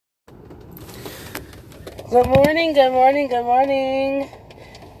Good morning, good morning, good morning.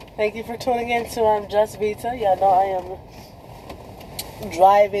 Thank you for tuning in to Just Vita. Y'all know I am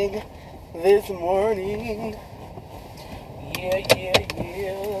driving this morning. Yeah.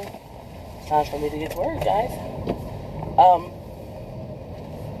 Time for me to get to work, guys.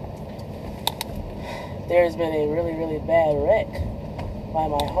 There's been a really, really bad wreck by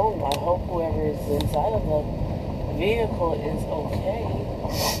my home. I hope whoever is inside of the vehicle is okay.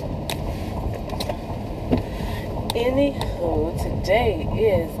 Anywho, today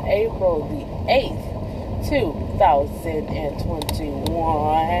is April the 8th,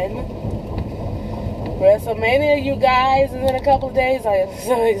 2021. WrestleMania, you guys, is in a couple of days. I am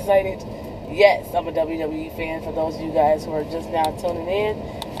so excited. Yes, I'm a WWE fan. For those of you guys who are just now tuning in,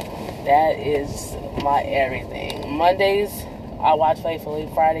 that is my everything. Mondays, I watch faithfully.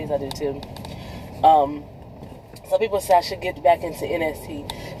 Fridays, I do too. Some people say I should get back into NXT.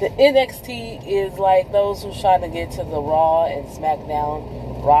 The NXT is like those who's trying to get to the Raw and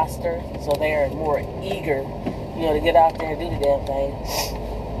SmackDown roster, so they are more eager, to get out there and do the damn thing.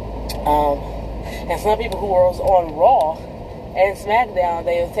 And some people who were on Raw and SmackDown,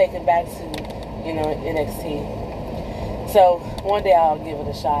 they have taken back to, NXT. So one day I'll give it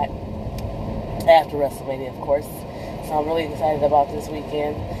a shot after WrestleMania, of course. So I'm really excited about this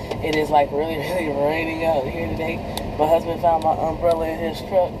weekend. It is like really, really raining out here today. My husband found my umbrella in his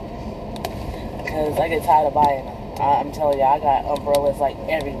truck because I get tired of buying them. I'm telling you, I got umbrellas like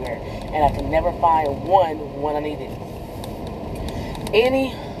everywhere, and I can never find one when I need it.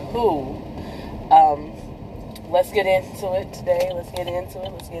 Anywho, let's get into it today. Let's get into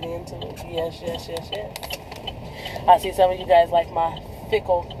it. Yes. I see some of you guys like my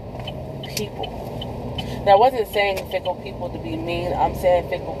fickle people. Now, I wasn't saying fickle people to be mean. I'm saying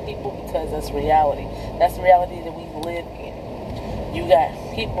fickle people because that's reality. That's the reality that we live in. You got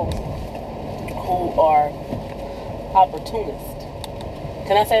people who are opportunists.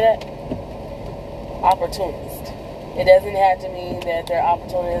 Can I say that? Opportunist. It doesn't have to mean that they're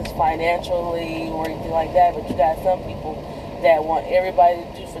opportunists financially or anything like that, but you got some people that want everybody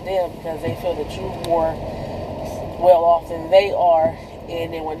to do for them because they feel that you're more well off than they are.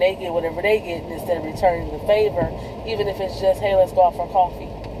 And then when they get whatever they get, instead of returning the favor, even if it's just, hey, let's go out for coffee.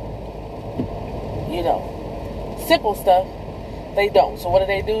 Simple stuff, they don't. So what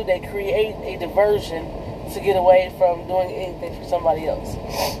do? They create a diversion to get away from doing anything for somebody else.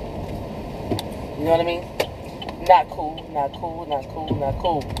 You know what I mean? Not cool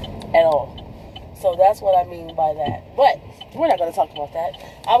at all. So that's what I mean by that. But we're not going to talk about that.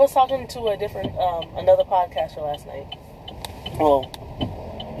 I was talking to another podcaster last night. Well,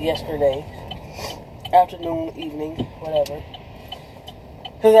 yesterday, afternoon, evening, whatever.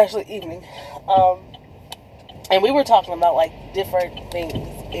 It was actually evening. And we were talking about like different things.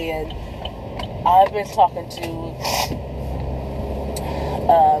 And I've been talking to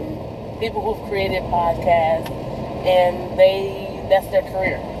people who've created podcasts, and that's their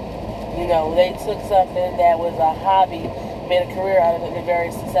career. They took something that was a hobby, made a career out of it, and they're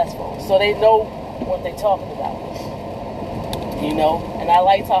very successful. So they know what they're talking about. And I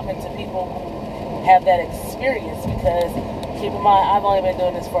like talking to people who have that experience because, keep in mind, I've only been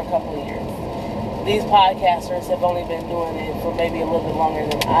doing this for a couple of years. These podcasters have only been doing it for maybe a little bit longer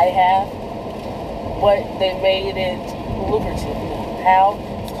than I have, but they made it lucrative. How?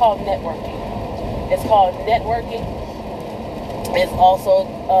 It's called networking. It's also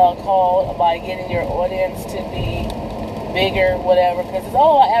called by getting your audience to be bigger, whatever, because it's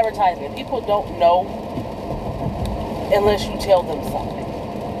all about advertisement. People don't know unless you tell them something.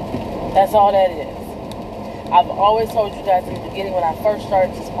 That's all that is. I've always told you guys in the beginning when I first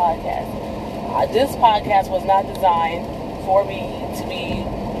started this podcast, this podcast was not designed for me to be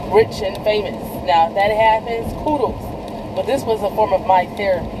rich and famous. Now, if that happens, kudos. But this was a form of my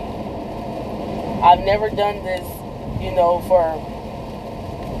therapy. I've never done this, for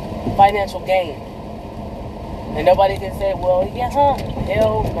financial gain. And nobody can say, well,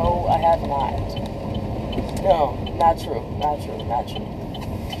 hell no, I have not. No, not true.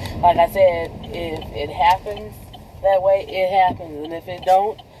 Like I said, if it happens that way, it happens. And if it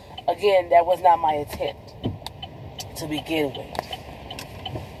don't, again, that was not my intent to begin with.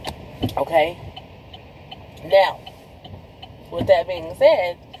 Okay? Now, with that being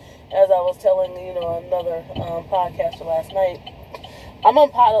said, as I was telling, another podcaster last night,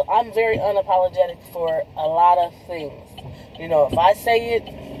 I'm very unapologetic for a lot of things. If I say it,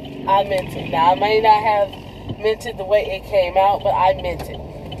 I meant it. Now, I may not have meant it the way it came out, but I meant it.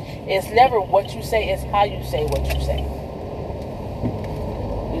 It's never what you say, it's how you say what you say.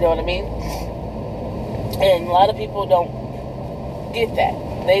 You know what I mean? And a lot of people don't get that.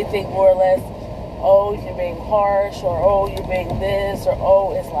 They think more or less, oh, you're being harsh, or oh, you're being this, or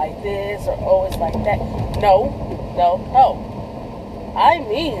oh, it's like this, or oh, it's like that. No. I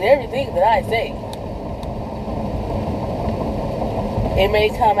mean everything that I say. It may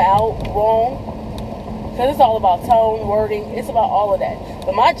come out wrong, because it's all about tone, wording, it's about all of that.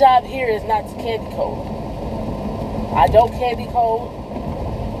 But my job here is not to candy code. I don't candy code,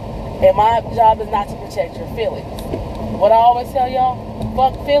 and my job is not to protect your feelings. What I always tell y'all,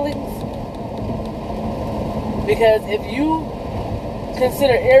 fuck feelings. Because if you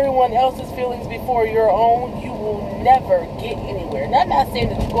consider everyone else's feelings before your own, you will never get anywhere. And I'm not saying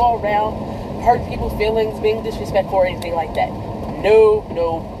that you go around hurting people's feelings, being disrespectful, or anything like that. No.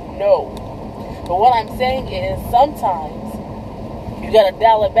 But what I'm saying is sometimes you gotta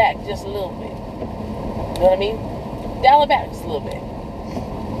dial it back just a little bit. You know what I mean? Dial it back just a little bit.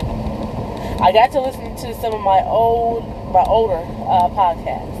 I got to listen to some of my older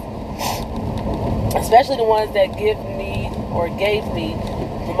podcasts, especially the ones that gave me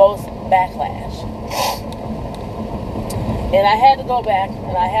the most backlash. And I had to go back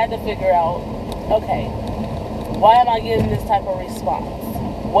and I had to figure out, okay, why am I getting this type of response?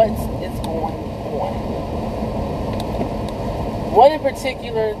 What is going on? One in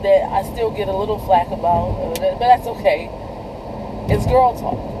particular that I still get a little flack about, but that's okay, is Girl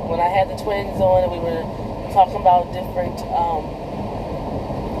Talk. When I had the twins on and we were talking about different,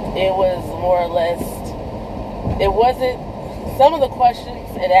 it was more or less, it wasn't, some of the questions,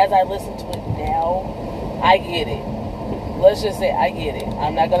 and as I listen to it now, I get it. Let's just say I get it.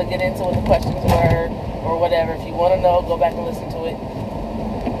 I'm not going to get into what the questions were or whatever. If you want to know, go back and listen to it.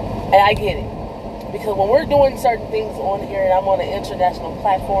 And I get it. Because when we're doing certain things on here and I'm on an international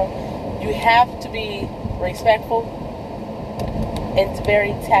platform, you have to be respectful and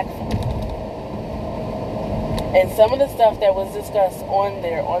very tactful. And some of the stuff that was discussed on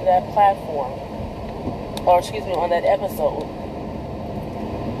there, on that platform, or excuse me, on that episode,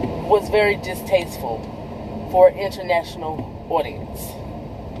 was very distasteful for an international audience.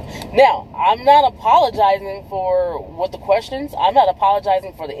 Now, I'm not apologizing for what the questions, I'm not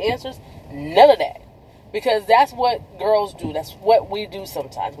apologizing for the answers, none of that. Because that's what girls do, that's what we do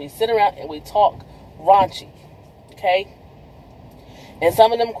sometimes. We sit around and we talk raunchy, okay? And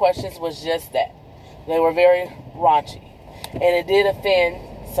some of them questions was just that. They were very raunchy. And it did offend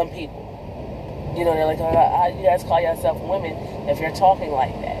some people. You know, they're like, how do you guys call yourself women if you're talking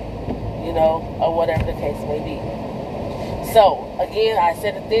like that? You know, or whatever the case may be. So, again, I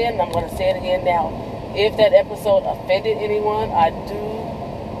said it then, and I'm going to say it again now. If that episode offended anyone, I do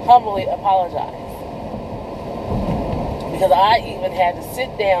humbly apologize. Because I even had to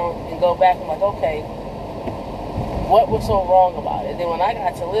sit down and go back and like, okay, what was so wrong about it? And then when I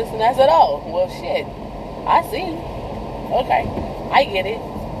got to listen, I said, oh, well, shit, I see. Okay, I get it.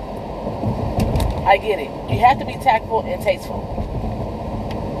 You have to be tactful and tasteful.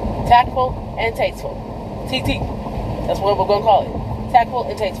 Tactful and tasteful. TT. That's what we're going to call it. Tactful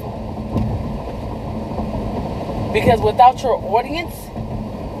and tasteful. Because without your audience,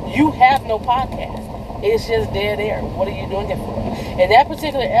 you have no podcast. It's just dead air. What are you doing it for? And that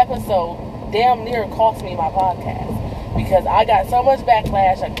particular episode damn near cost me my podcast. Because I got so much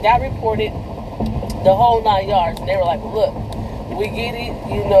backlash. I got reported the whole 9 yards. And they were like, look, we get it,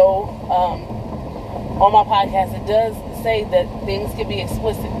 you know, on my podcast it does say that things can be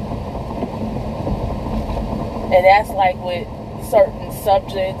explicit. And that's like with certain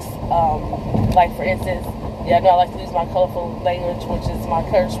subjects, like for instance, yeah, I know I like to use my colorful language, which is my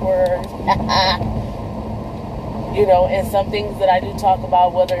curse words. You know, and some things that I do talk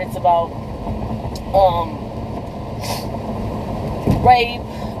about, whether it's about rape,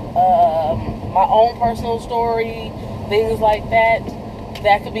 my own personal story, things like that,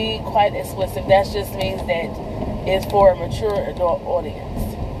 that could be quite explicit. That just means that it's for a mature adult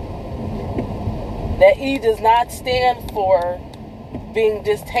audience. That E does not stand for being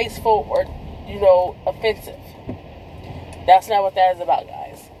distasteful or, you know, offensive. That's not what that is about,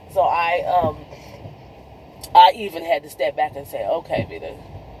 guys. So I even had to step back and say, okay, Vita,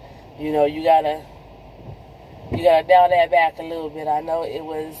 you know, you gotta dial that back a little bit. I know it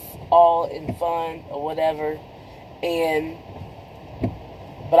was all in fun or whatever,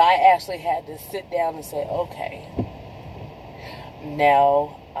 but I actually had to sit down and say, okay,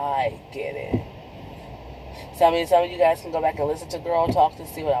 now I get it. So, I mean, some of you guys can go back and listen to Girl Talk to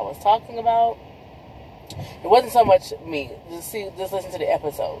see what I was talking about. It wasn't so much me. Just listen to the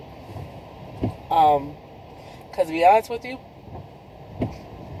episode. Because to be honest with you,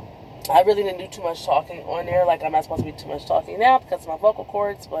 I really didn't do too much talking on there. Like, I'm not supposed to be too much talking now because of my vocal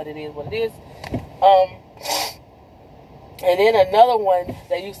cords, but it is what it is. And then another one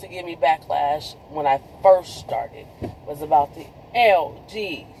that used to give me backlash when I first started was about the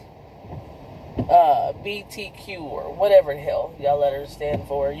BTQ or whatever the hell y'all letters stand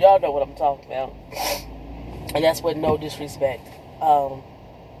for. Y'all know what I'm talking about. And that's with no disrespect to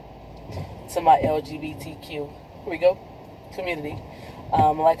my LGBTQ. Here we go. Community.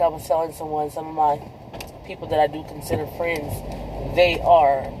 Like I was telling someone, some of my people that I do consider friends, they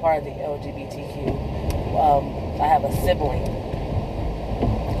are part of the LGBTQ. I have a sibling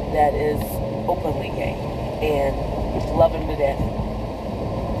that is openly gay and love him to death.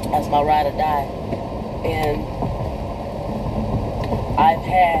 That's my ride or die. And I've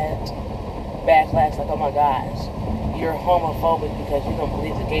had backlash like, oh my gosh, you're homophobic because you don't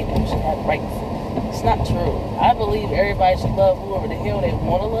believe that gay people should have rights. It's not true. I believe everybody should love whoever the hell they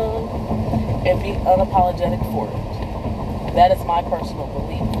want to love and be unapologetic for it. That is my personal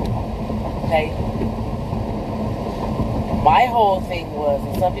belief. Okay? My whole thing was,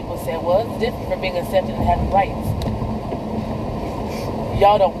 and some people said, well, it's different from being accepted and having rights.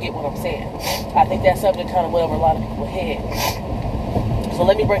 Y'all don't get what I'm saying. I think that subject kind of went over a lot of people's head. So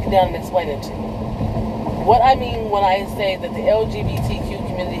let me break it down and explain it to you. What I mean when I say that the LGBTQ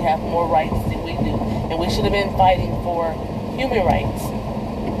community have more rights than we do, and we should have been fighting for human rights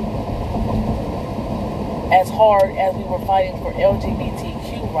as hard as we were fighting for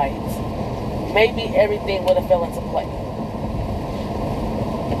LGBTQ rights, maybe everything would have fell into place.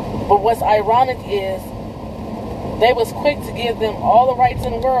 But what's ironic is they was quick to give them all the rights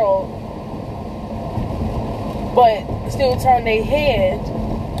in the world, but still turn their head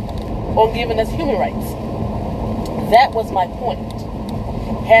on giving us human rights. That was my point.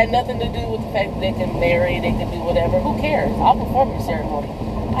 Had nothing to do with the fact that they can marry, they can do whatever. Who cares? I'll perform your ceremony.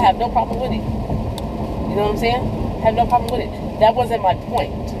 I have no problem with it. You know what I'm saying? I have no problem with it. That wasn't my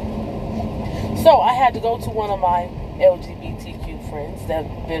point. So I had to go to one of my LGBTQ friends that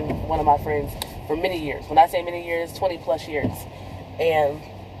have been one of my friends for many years. When I say many years, 20 plus years. And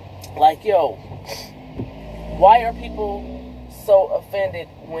like, yo, why are people so offended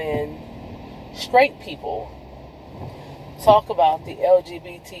when straight people talk about the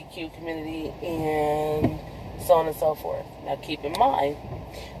LGBTQ community and so on and so forth? Now keep in mind,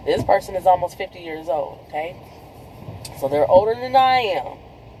 this person is almost 50 years old, okay? So they're older than I am,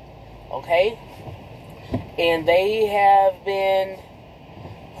 okay? And they have been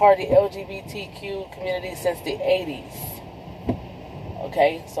part of the LGBTQ community since the 80s.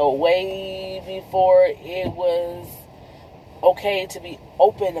 Okay, so way before it was okay to be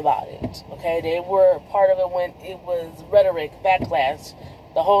open about it. Okay, they were part of it when it was rhetoric, backlash,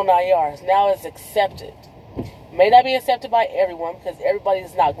 the whole 9 yards. Now it's accepted. May not be accepted by everyone because everybody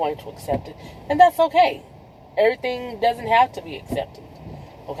is not going to accept it. And that's okay. Everything doesn't have to be accepted.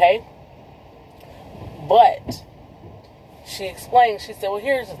 Okay? But she explained, she said, well,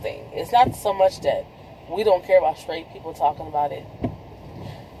 here's the thing. It's not so much that we don't care about straight people talking about it.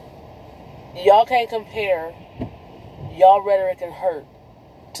 Y'all can't compare y'all rhetoric and hurt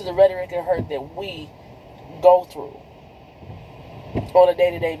to the rhetoric and hurt that we go through on a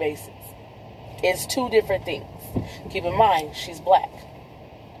day-to-day basis. It's two different things. Keep in mind, she's black.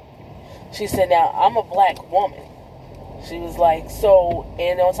 She said, now, I'm a black woman. She was like, so,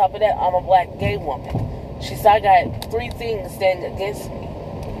 and on top of that, I'm a black gay woman. She said, I got 3 things standing against me.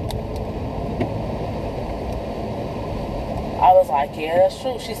 I was like, yeah, that's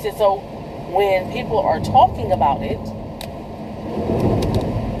true. She said, so when people are talking about it,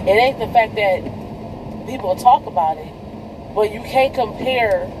 it ain't the fact that people talk about it, but you can't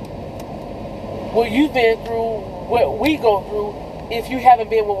compare what you've been through, what we go through, if you haven't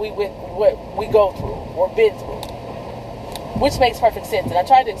been what we go through or been through. Which makes perfect sense. And I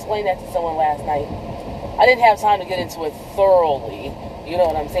tried to explain that to someone last night. I didn't have time to get into it thoroughly. You know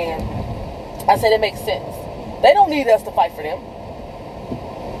what I'm saying? I said it makes sense. They don't need us to fight for them.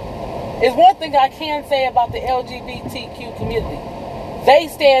 It's one thing I can say about the LGBTQ community. They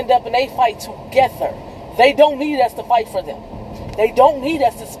stand up and they fight together. They don't need us to fight for them. They don't need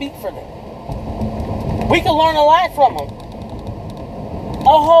us to speak for them. We can learn a lot from them.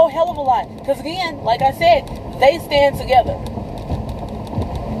 A whole hell of a lot. Because again, like I said, they stand together.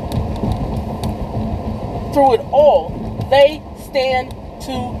 Through it all, they stand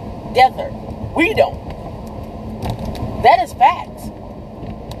together. We don't. That is facts.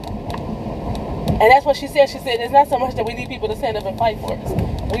 And that's what she said. She said, it's not so much that we need people to stand up and fight for us.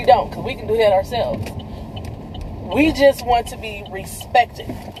 We don't, because we can do that ourselves. We just want to be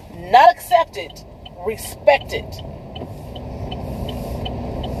respected. Not accepted, respected.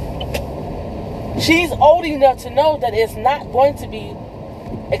 She's old enough to know that it's not going to be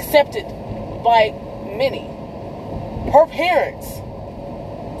accepted by many. Her parents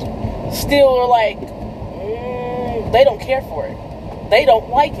still are like, they don't care for it. They don't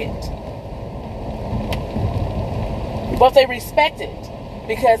like it. But they respect it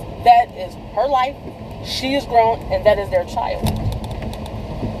because that is her life. She is grown and that is their child.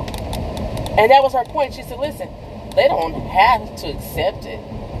 And that was her point. She said, listen, they don't have to accept it.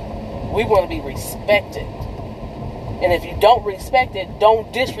 We want to be respected. And if you don't respect it,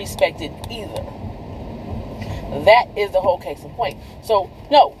 don't disrespect it either. That is the whole case in point. So,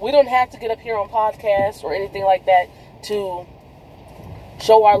 no, we don't have to get up here on podcasts or anything like that to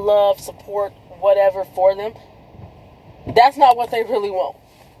show our love, support, whatever for them. That's not what they really want.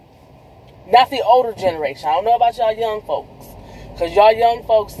 Not the older generation. I don't know about y'all young folks. Because y'all young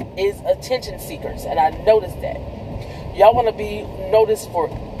folks is attention seekers. And I noticed that. Y'all want to be noticed for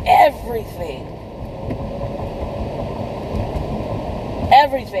everything.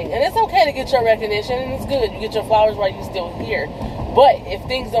 Everything. And it's okay to get your recognition. And it's good. You get your flowers while you're still here. But if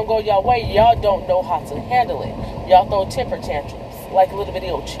things don't go your way, y'all don't know how to handle it. Y'all throw temper tantrums like little bitty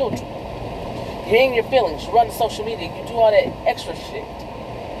old children. You're in your feelings. You run to social media. You do all that extra shit.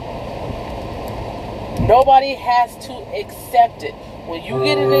 Nobody has to accept it. When you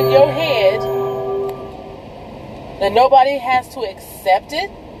get it in your head that nobody has to accept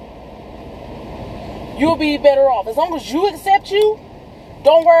it, you'll be better off. As long as you accept you,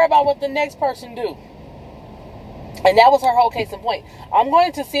 don't worry about what the next person do. And that was her whole case in point. I'm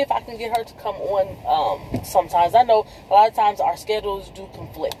going to see if I can get her to come on sometimes. I know a lot of times our schedules do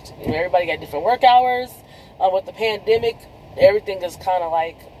conflict. You know, everybody got different work hours. With the pandemic, everything is kind of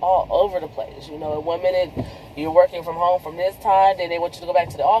like all over the place. You know, at 1 minute you're working from home from this time, then they want you to go back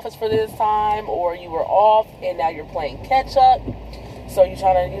to the office for this time, or you were off and now you're playing catch up. So you're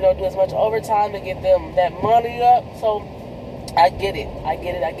trying to, do as much overtime to get them that money up. So I get it.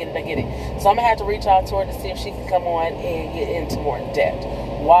 So I'm going to have to reach out to her to see if she can come on and get into more depth.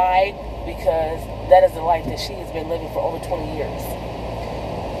 Why? Because that is the life that she has been living for over 20 years.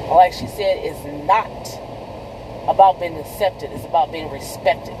 Like she said, it's not about being accepted. It's about being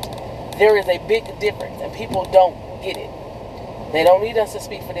respected. There is a big difference, and people don't get it. They don't need us to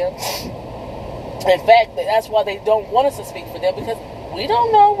speak for them. In fact, that's why they don't want us to speak for them, because we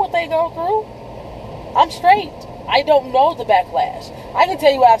don't know what they go through. I'm straight. I don't know the backlash. I can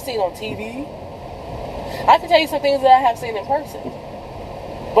tell you what I've seen on TV. I can tell you some things that I have seen in person.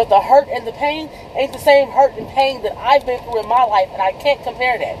 But the hurt and the pain ain't the same hurt and pain that I've been through in my life, and I can't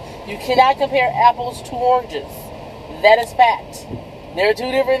compare that. You cannot compare apples to oranges. That is fact. They're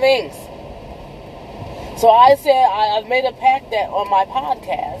two different things. So I said, I've made a pact that on my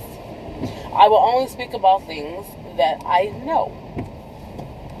podcast, I will only speak about things that I know.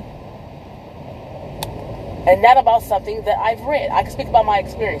 And not about something that I've read. I can speak about my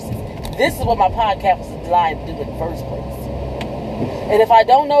experiences. This is what my podcast was designed to do in the first place. And if I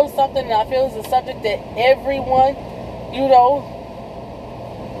don't know something and I feel it's a subject that everyone,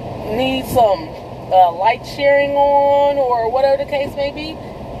 needs some light sharing on, or whatever the case may be,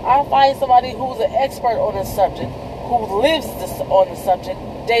 I'll find somebody who's an expert on the subject, who lives on the subject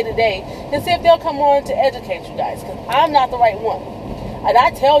day to day, and see if they'll come on to educate you guys. Because I'm not the right one. And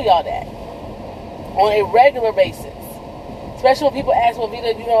I tell y'all that on a regular basis. Especially when people ask, well,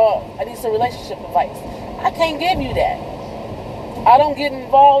 Vita, I need some relationship advice. I can't give you that. I don't get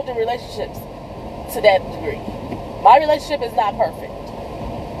involved in relationships to that degree. My relationship is not perfect.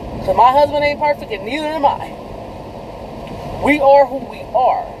 Because my husband ain't perfect, and neither am I. We are who we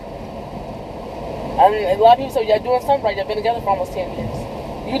are. And a lot of people say, y'all doing something right. Y'all been together for almost 10 years.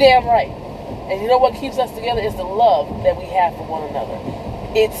 You damn right. And you know what keeps us together is the love that we have for one another.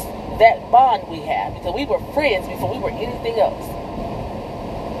 It's that bond we have, because we were friends before we were anything else.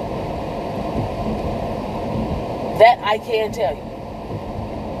 That I can tell you.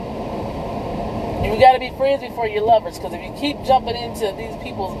 You got to be friends before you're lovers, because if you keep jumping into these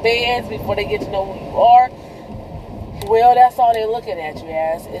people's beds before they get to know who you are, well, that's all they're looking at you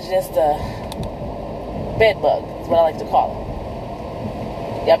as. It's just a bed bug, is what I like to call them.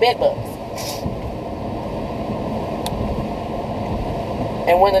 Yeah, bed bugs.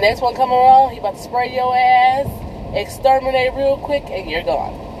 And when the next one come around, he about to spray your ass, exterminate real quick, and you're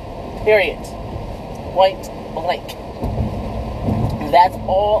gone. Period. Point blank. That's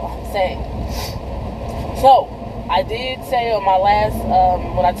all I'm saying. So, I did say on my last,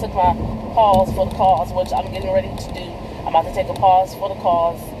 when I took my pause for the cause, which I'm getting ready to do, I'm about to take a pause for the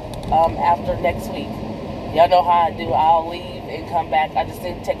cause after next week. Y'all know how I do. I'll leave and come back. I just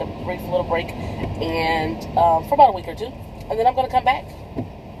need to take a brief little break and for about a week or two. And then I'm going to come back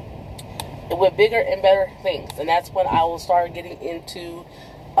with bigger and better things. And that's when I will start getting into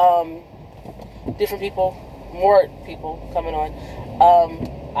different people more people coming on.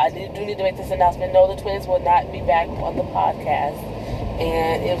 I do need to make this announcement. No, the twins will not be back on the podcast,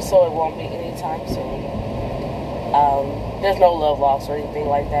 and if so, it won't be anytime soon. There's no love loss or anything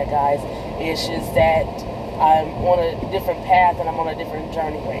like that, guys. It's just that I'm on a different path and I'm on a different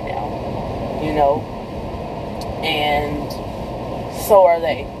journey right now, and so are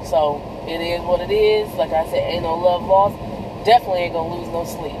they. So it is what it is. Like I said, ain't no love lost. Definitely ain't gonna lose no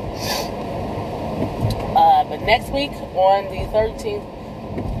sleep. But next week on the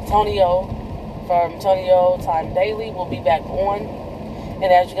 13th, Tonio from Tonio Time Daily will be back on. And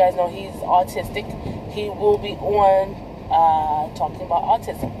as you guys know, he's autistic. He will be on talking about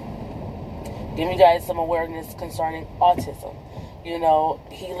autism. Giving you guys some awareness concerning autism.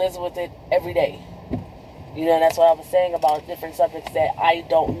 He lives with it every day. That's what I was saying about different subjects that I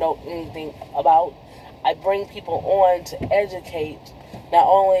don't know anything about. I bring people on to educate not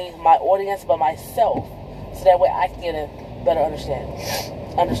only my audience, but myself. So that way I can get a better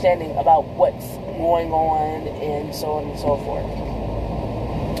understanding about what's going on and so on and so forth.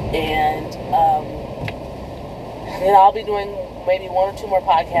 And then I'll be doing maybe 1 or 2 more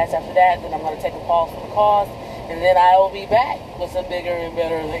podcasts after that. Then I'm going to take a pause for the cause. And then I will be back with some bigger and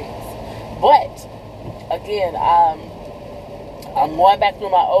better things. But, again, I'm going back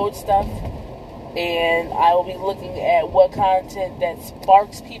through my old stuff. And I will be looking at what content that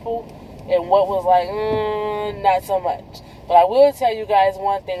sparks people and what was like, not so much. But I will tell you guys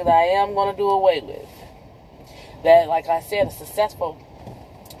one thing that I am going to do away with. That, like I said, a successful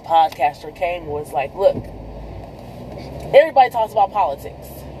podcaster came and was like, look, everybody talks about politics,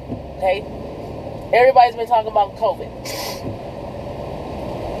 okay? Everybody's been talking about COVID.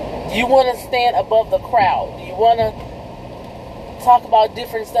 You want to stand above the crowd. You want to talk about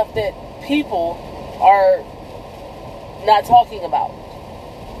different stuff that people are not talking about.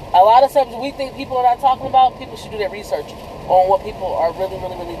 A lot of subjects we think people are not talking about, people should do their research on what people are really,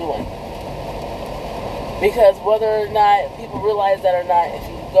 really, really doing. Because whether or not people realize that or not, if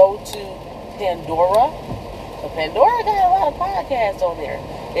you go to Pandora, so Pandora got a lot of podcasts on there.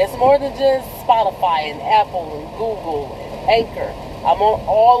 It's more than just Spotify and Apple and Google and Anchor. I'm on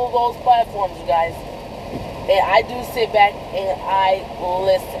all of those platforms, you guys. And I do sit back and I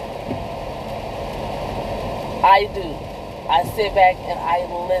listen. I do. I sit back and I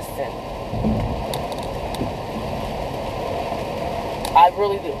listen. I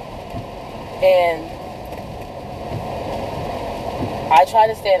really do. And I try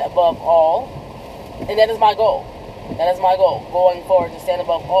to stand above all. And that is my goal. That is my goal. Going forward, to stand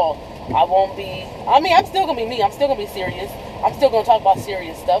above all. I'm still going to be me. I'm still going to be serious. I'm still going to talk about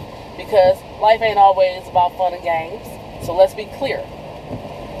serious stuff. Because life ain't always about fun and games. So let's be clear.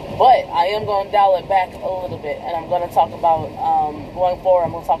 But I am going to dial it back a little bit. And I'm going to talk about, going forward,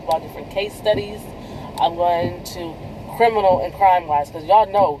 I'm going to talk about different case studies. I'm going to criminal and crime-wise. Because y'all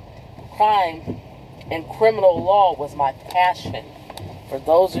know crime and criminal law was my passion. For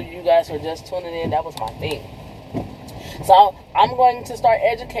those of you guys who are just tuning in, that was my thing. So I'm going to start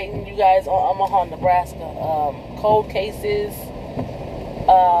educating you guys on Omaha, Nebraska. Cold cases,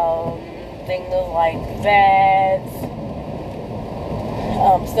 things like that.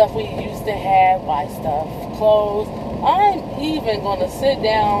 Stuff we used to have, buy stuff, clothes. I'm even going to sit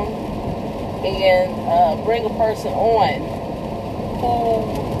down and bring a person on who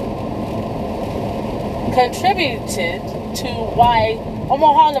contributed to why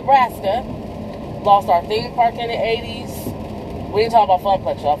Omaha, Nebraska lost our theme park in the 80s. We ain't talking about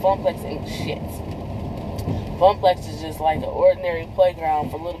Funplex, y'all. Funplex ain't shit. Funplex is just like an ordinary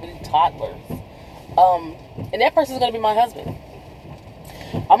playground for little bitty toddlers. And that person's going to be my husband.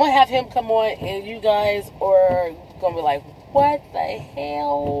 I'm going to have him come on, and you guys are going to be like, what the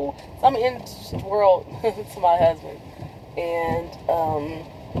hell? So I'm in the world to my husband. And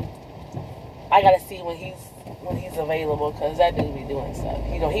I got to see when he's available, because that dude be doing stuff.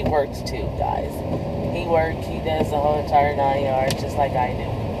 He works too, guys. He does the whole entire 9 yards, just like I do.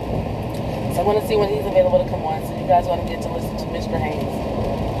 So I'm going to see when he's available to come on, so you guys want to get to listen to Mr. Haynes.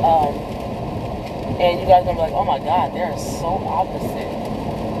 And you guys are going to be like, oh my God, they're so opposite.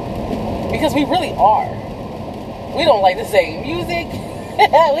 Because we really are. We don't like the same music.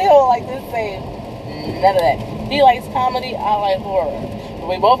 We don't like the same, none of that. He likes comedy, I like horror.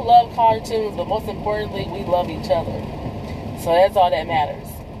 We both love cartoons, but most importantly, we love each other. So that's all that matters.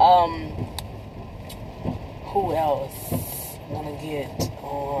 Who else I'm gonna get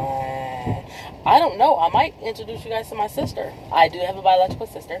on? I don't know. I might introduce you guys to my sister. I do have a biological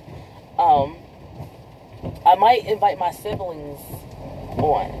sister. I might invite my siblings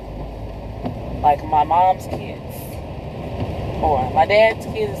on. Like my mom's kids. on. My dad's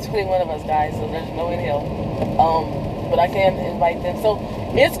kids is 21 of us, guys, so there's no in hell. But I can invite them. So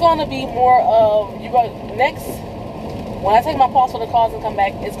it's gonna be more of next. When I take my pause for the cause and come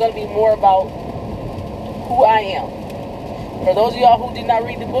back, it's gonna be more about who I am. For those of y'all who did not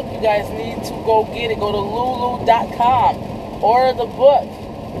read the book, you guys need to go get it. Go to lulu.com. Order the book.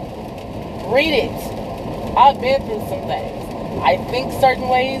 Read it. I've been through some things. I think certain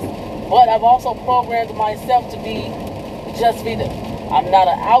ways, but I've also programmed myself to be just Vita. I'm not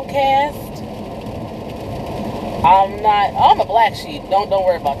an outcast. I'm a black sheep. Don't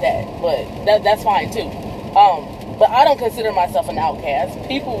worry about that. But that's fine too. But I don't consider myself an outcast.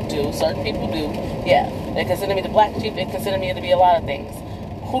 People do. Certain people do. Yeah. They consider me the black sheep. They consider me to be a lot of things.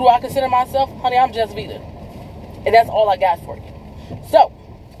 Who do I consider myself? Honey, I'm just Vita. And that's all I got for you. So,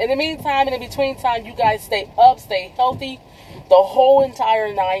 in the meantime, in the between time, you guys stay up, stay healthy. The whole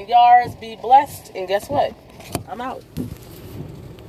entire 9 yards. Be blessed. And guess what? I'm out.